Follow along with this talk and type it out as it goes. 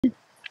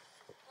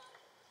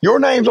Your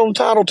name's on the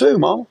title too,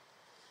 Mama.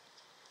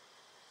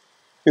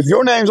 If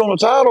your name's on the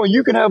title,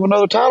 you can have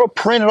another title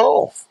printed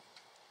off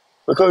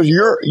because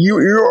you're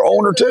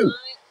owner too.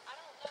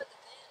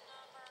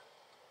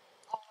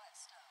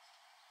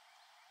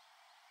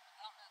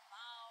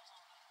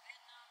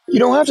 You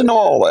don't have to know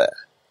all that.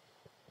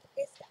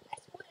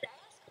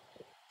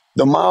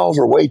 The miles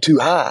are way too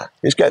high.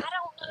 It's got.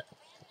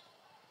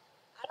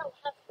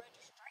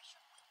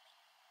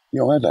 You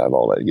don't have to have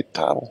all that to get the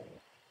title.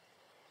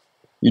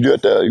 You do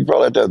have to. You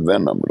probably have to have the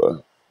VIN number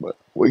though. But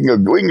we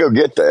can go. We can go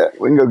get that.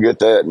 We can go get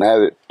that and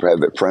have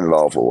it printed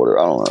off or whatever.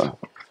 I don't know.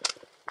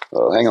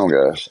 Hang on,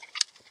 guys.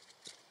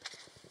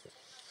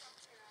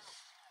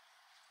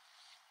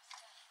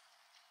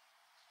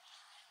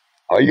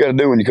 All you got to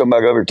do when you come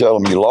back up here, tell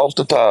them you lost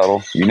the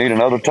title. You need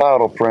another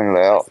title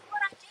printed out.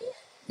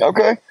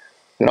 Okay.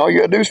 Then all you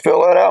got to do is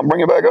fill that out and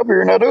bring it back up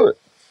here, and they'll do it.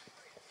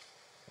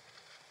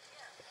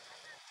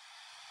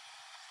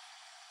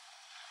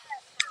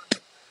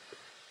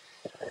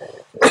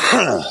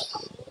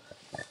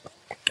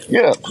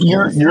 Yeah,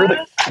 you're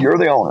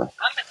the owner.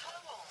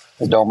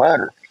 It don't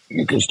matter.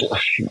 You can still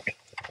shoot.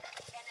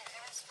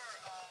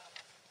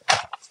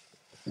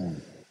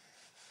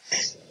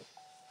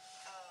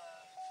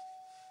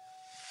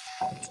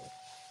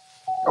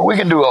 We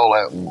can do all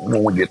that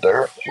when we get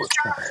there.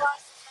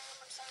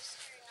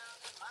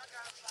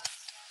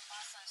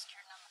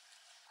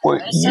 Well,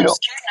 you don't.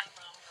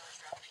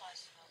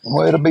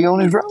 Well, it'll be on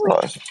his driver's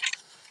license.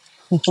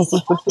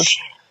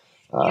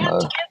 I know.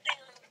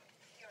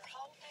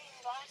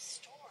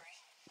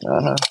 I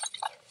know.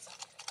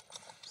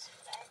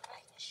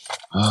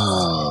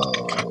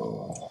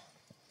 Oh.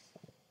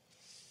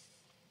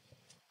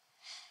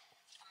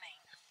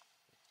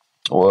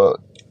 Well,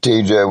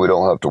 TJ, we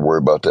don't have to worry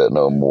about that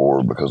no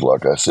more because,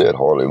 like I said,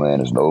 Harley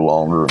Man is no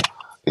longer.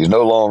 He's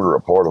no longer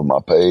a part of my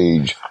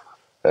page.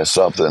 That's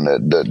something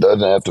that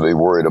doesn't have to be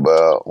worried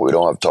about. We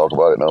don't have to talk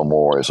about it no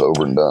more. It's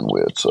over and done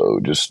with. So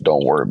just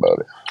don't worry about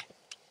it.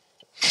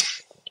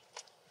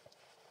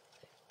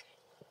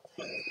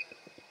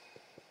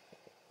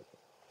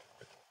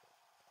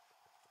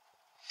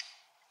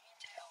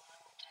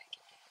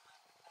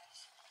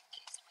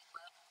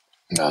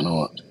 I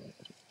know it.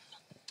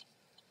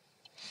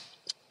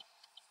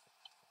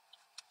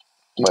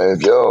 Well,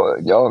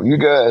 if you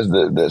guys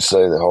that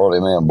say that Harley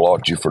Man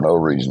blocked you for no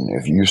reason,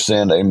 if you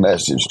send a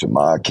message to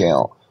my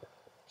account,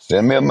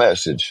 send me a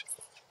message,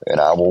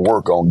 and I will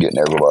work on getting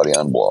everybody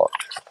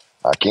unblocked.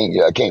 I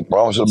can't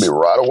promise it'll be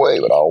right away,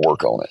 but I'll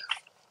work on it.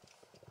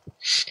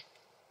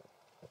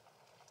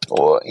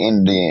 Well,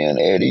 Indian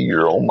Eddie,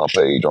 you're on my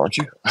page, aren't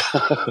you?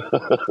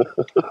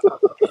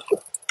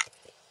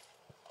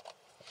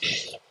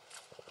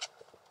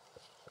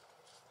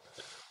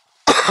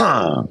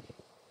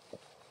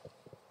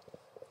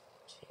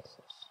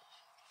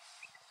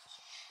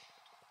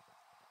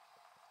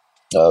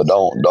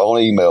 Don't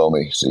email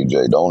me,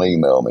 CJ. Don't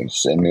email me.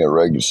 Send me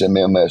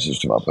a message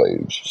to my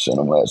page. Send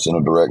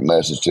a direct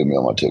message to me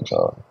on my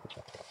TikTok.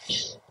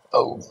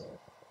 Oh,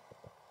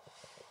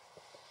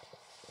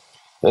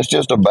 it's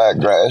just a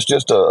background. It's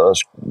just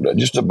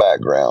a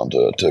background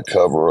to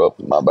cover up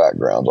my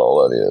backgrounds.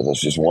 All that is.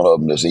 It's just one of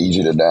them that's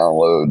easy to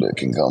download that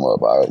can come up.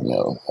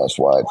 That's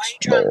why it's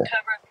there.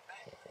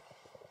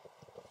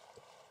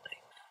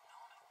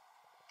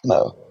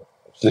 No,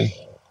 see,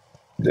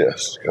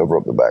 yes, cover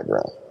up the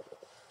background.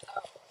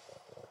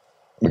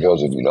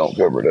 Because if you don't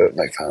cover it up, and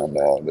they find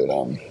out that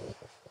I'm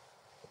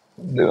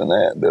doing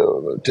that,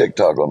 the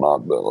TikTok will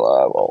knock the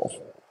live off.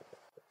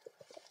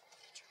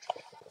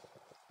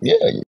 Yeah,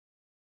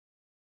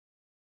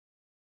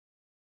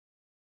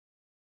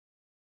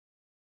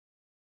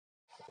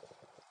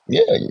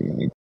 yeah,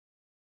 you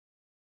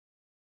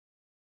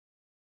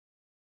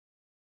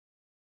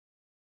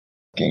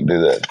can't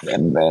do that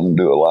and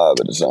do a live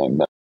at the same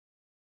time.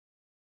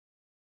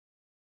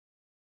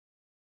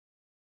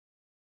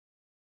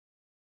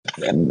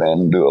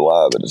 And do a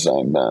live at the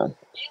same time.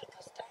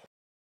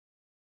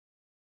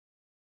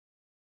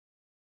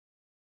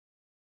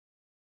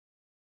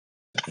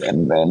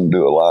 And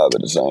do a live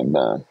at the same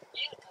time.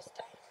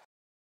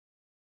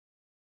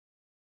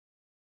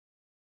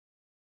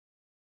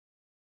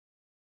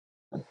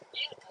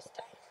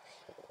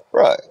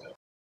 Right,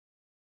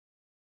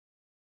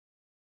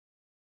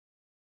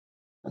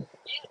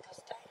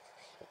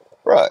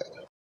 right,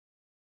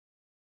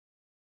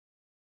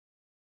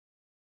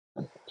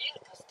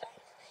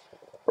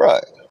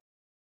 right,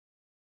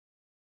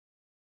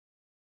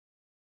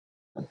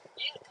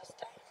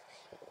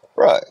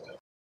 right.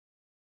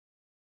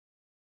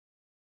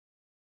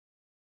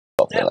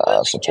 Something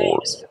I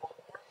support.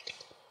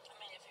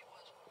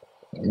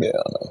 Yeah,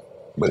 I know,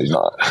 but he's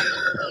not.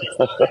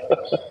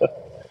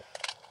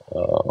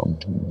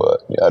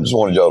 But yeah, I just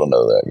wanted y'all to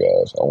know that,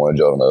 guys. I wanted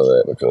y'all to know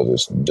that because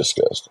it's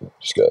disgusting,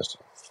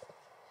 disgusting.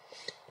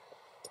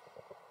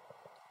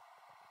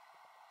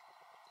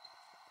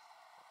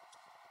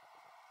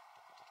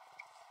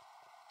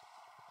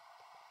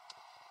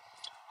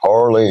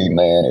 Harley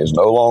Man is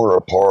no longer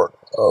a part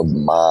of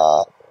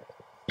my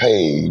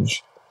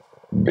page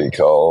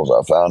because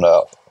I found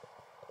out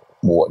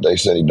what they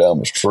said he done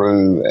was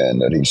true,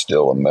 and that he's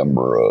still a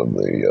member of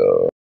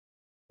the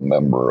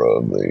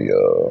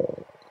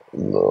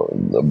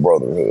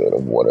brotherhood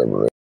of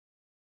whatever it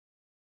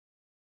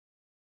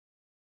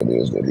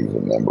is that he's a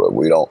member of.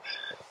 We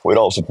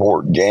don't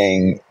support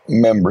gang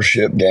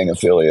membership, gang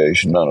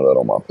affiliation, none of that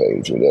on my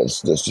page.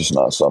 That's just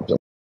not something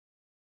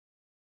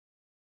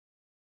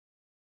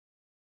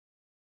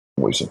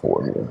we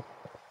support here.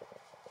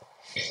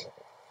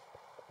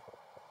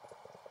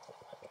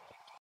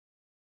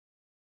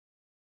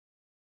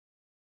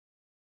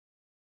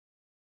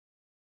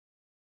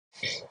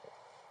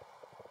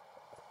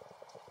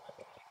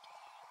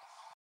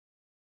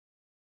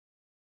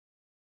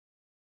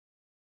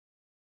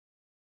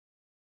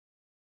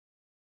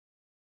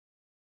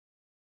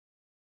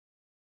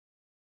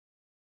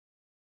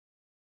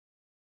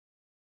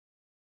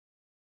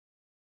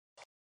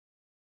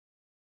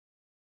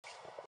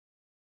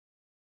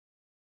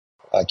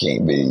 I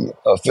can't be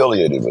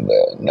affiliated with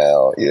that.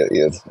 Now,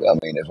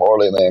 if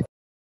Harley Man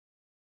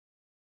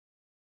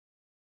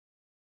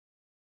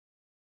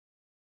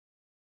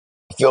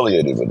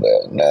affiliated with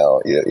that. Now,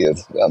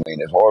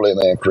 if Harley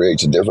Man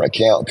creates a different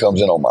account,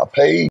 comes in on my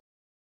page,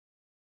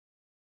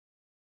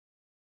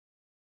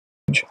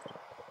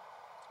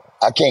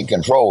 I can't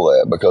control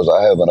that because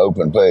I have an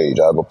open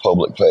page. I have a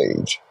public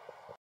page.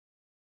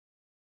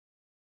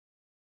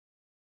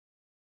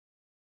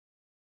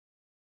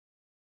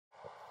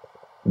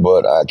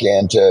 But I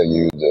can tell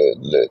you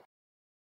that